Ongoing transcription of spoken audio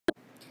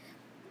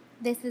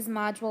This is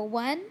Module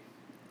 1,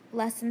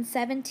 Lesson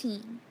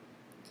 17.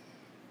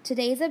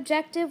 Today's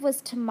objective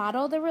was to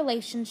model the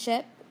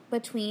relationship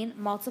between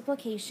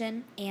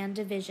multiplication and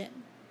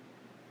division.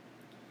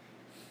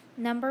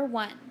 Number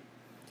 1.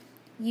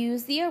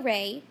 Use the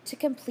array to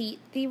complete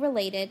the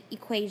related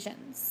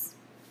equations.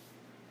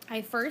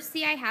 I first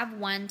see I have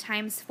 1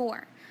 times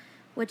 4,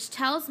 which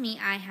tells me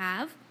I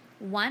have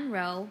 1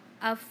 row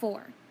of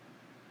 4.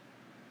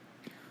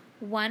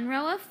 1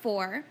 row of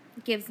 4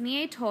 gives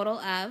me a total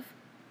of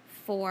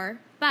 4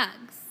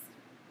 bugs.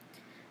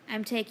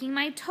 I'm taking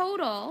my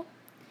total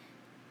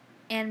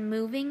and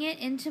moving it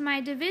into my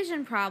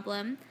division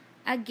problem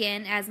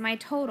again as my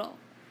total.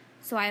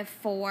 So I have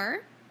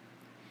 4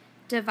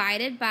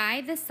 divided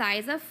by the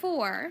size of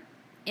 4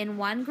 in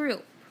one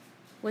group,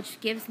 which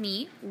gives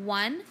me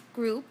one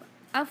group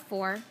of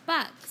 4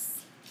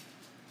 bugs.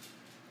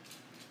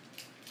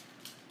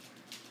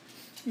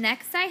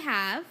 Next I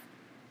have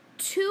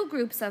 2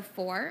 groups of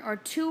 4, or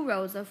 2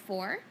 rows of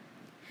 4.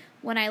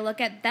 When I look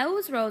at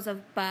those rows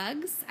of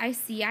bugs, I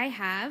see I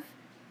have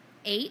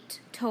 8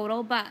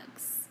 total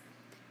bugs.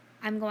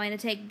 I'm going to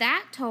take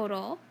that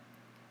total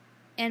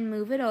and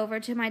move it over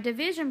to my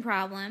division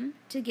problem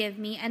to give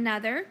me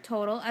another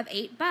total of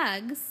 8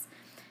 bugs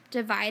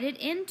divided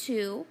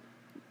into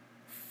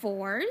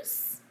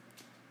 4s,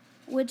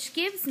 which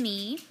gives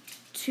me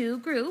 2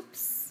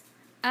 groups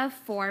of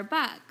 4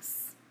 bugs.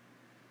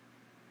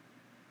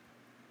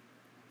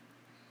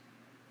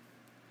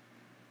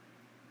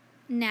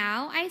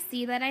 Now I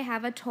see that I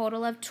have a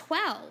total of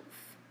 12.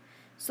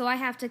 So I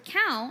have to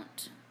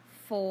count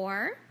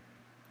 4,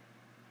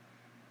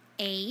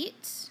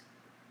 8,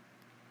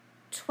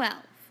 12.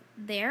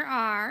 There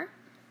are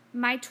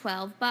my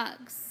 12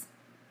 bugs.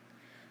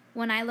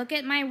 When I look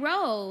at my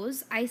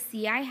rows, I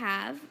see I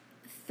have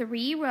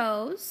 3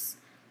 rows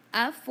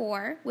of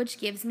 4, which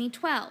gives me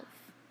 12.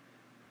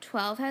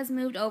 12 has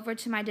moved over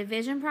to my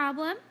division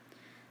problem.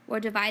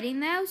 We're dividing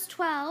those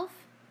 12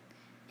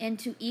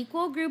 into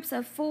equal groups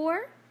of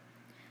 4.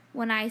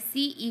 When I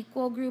see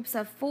equal groups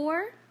of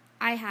 4,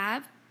 I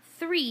have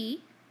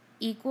 3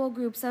 equal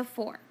groups of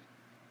 4.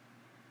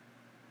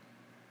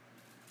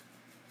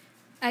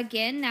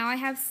 Again, now I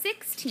have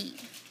 16.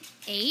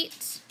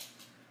 8,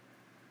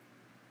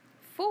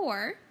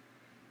 4,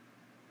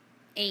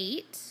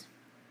 8,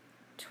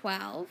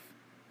 12,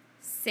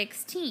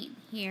 16.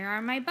 Here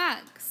are my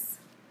bugs.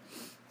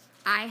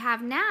 I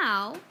have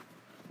now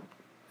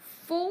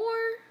 4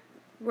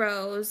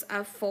 rows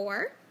of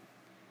 4,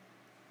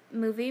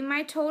 moving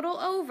my total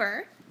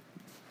over.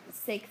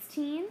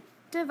 16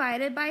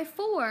 divided by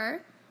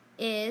 4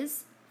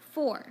 is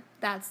 4.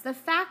 That's the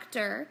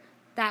factor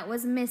that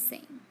was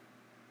missing.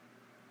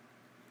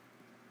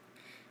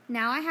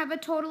 Now I have a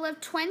total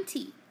of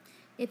 20.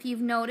 If you've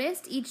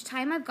noticed, each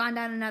time I've gone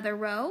down another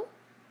row,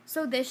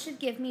 so this should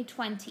give me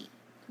 20.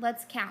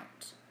 Let's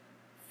count.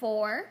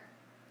 4,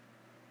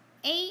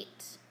 8,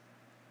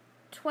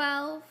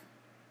 12,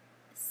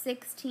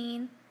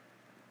 16,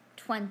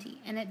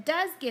 20, and it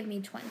does give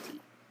me 20.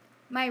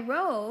 My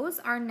rows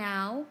are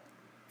now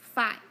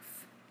 5.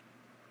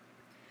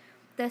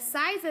 The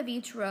size of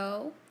each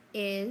row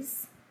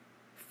is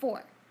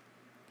 4.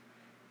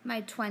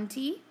 My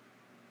 20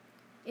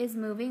 is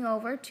moving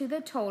over to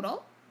the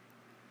total.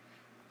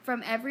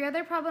 From every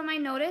other problem I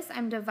notice,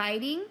 I'm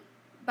dividing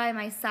by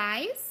my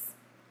size.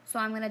 So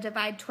I'm going to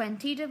divide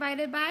 20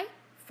 divided by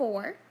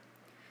 4,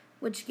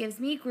 which gives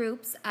me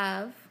groups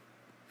of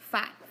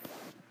 5.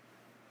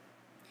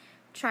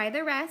 Try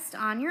the rest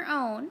on your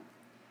own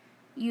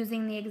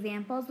using the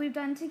examples we've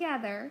done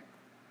together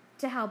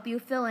to help you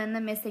fill in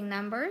the missing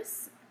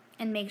numbers,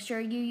 and make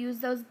sure you use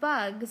those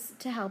bugs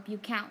to help you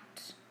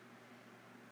count.